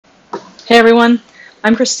Hey everyone,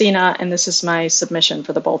 I'm Christina, and this is my submission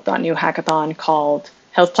for the Bolt.new Hackathon called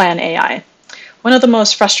HealthPlan AI. One of the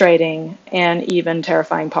most frustrating and even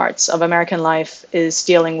terrifying parts of American life is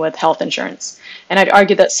dealing with health insurance. And I'd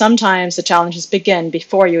argue that sometimes the challenges begin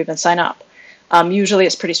before you even sign up. Usually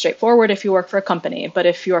it's pretty straightforward if you work for a company, but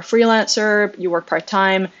if you're a freelancer, you work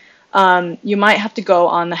part-time, you might have to go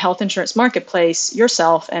on the health insurance marketplace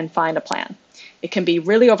yourself and find a plan. It can be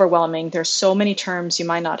really overwhelming. There's so many terms you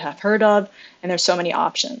might not have heard of, and there's so many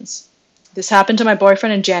options. This happened to my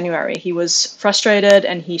boyfriend in January. He was frustrated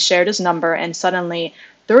and he shared his number, and suddenly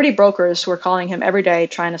 30 brokers were calling him every day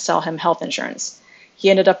trying to sell him health insurance. He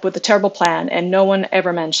ended up with a terrible plan, and no one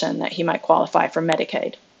ever mentioned that he might qualify for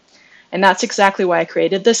Medicaid. And that's exactly why I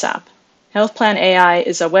created this app. HealthPlan AI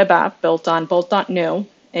is a web app built on Bolt.new.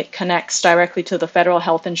 It connects directly to the federal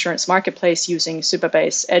health insurance marketplace using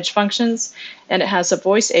Supabase edge functions, and it has a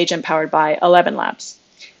voice agent powered by ElevenLabs.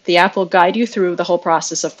 The app will guide you through the whole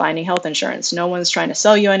process of finding health insurance. No one's trying to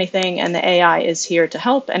sell you anything, and the AI is here to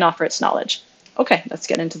help and offer its knowledge. Okay, let's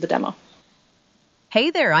get into the demo. Hey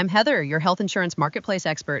there, I'm Heather, your health insurance marketplace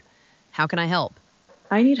expert. How can I help?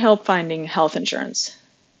 I need help finding health insurance.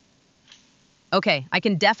 Okay, I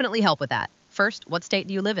can definitely help with that. First, what state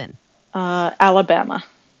do you live in? Alabama.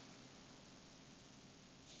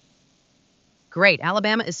 Great,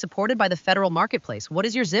 Alabama is supported by the federal marketplace. What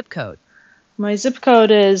is your zip code? My zip code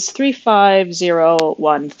is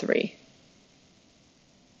 35013.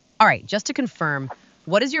 All right, just to confirm,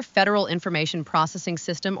 what is your Federal Information Processing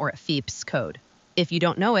System or FIPS code? If you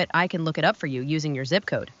don't know it, I can look it up for you using your zip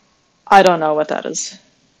code. I don't know what that is.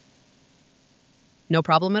 No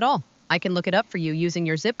problem at all. I can look it up for you using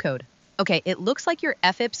your zip code. Okay, it looks like your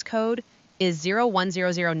FIPS code is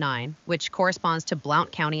 01009, which corresponds to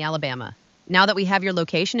Blount County, Alabama. Now that we have your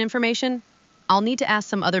location information, I'll need to ask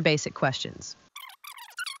some other basic questions.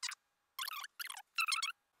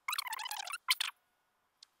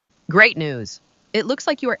 Great news! It looks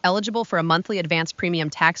like you are eligible for a monthly advance premium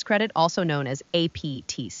tax credit, also known as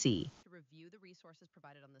APTC. To review the resources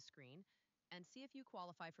provided on the screen and see if you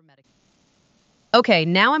qualify for Medicaid. Okay,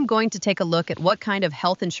 now I'm going to take a look at what kind of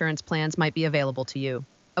health insurance plans might be available to you.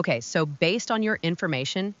 Okay, so based on your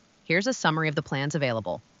information, here's a summary of the plans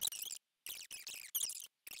available.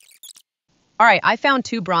 All right, I found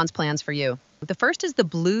two bronze plans for you. The first is the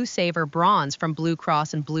Blue Saver Bronze from Blue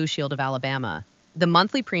Cross and Blue Shield of Alabama. The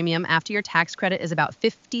monthly premium after your tax credit is about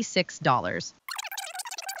 $56. It has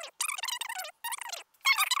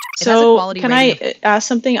a So, quality can rating of I ask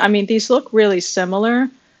something? I mean, these look really similar,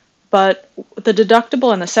 but the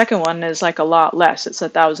deductible in the second one is like a lot less. It's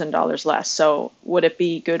 $1,000 less. So, would it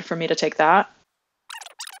be good for me to take that?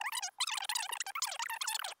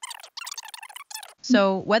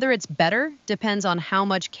 so whether it's better depends on how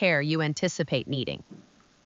much care you anticipate needing.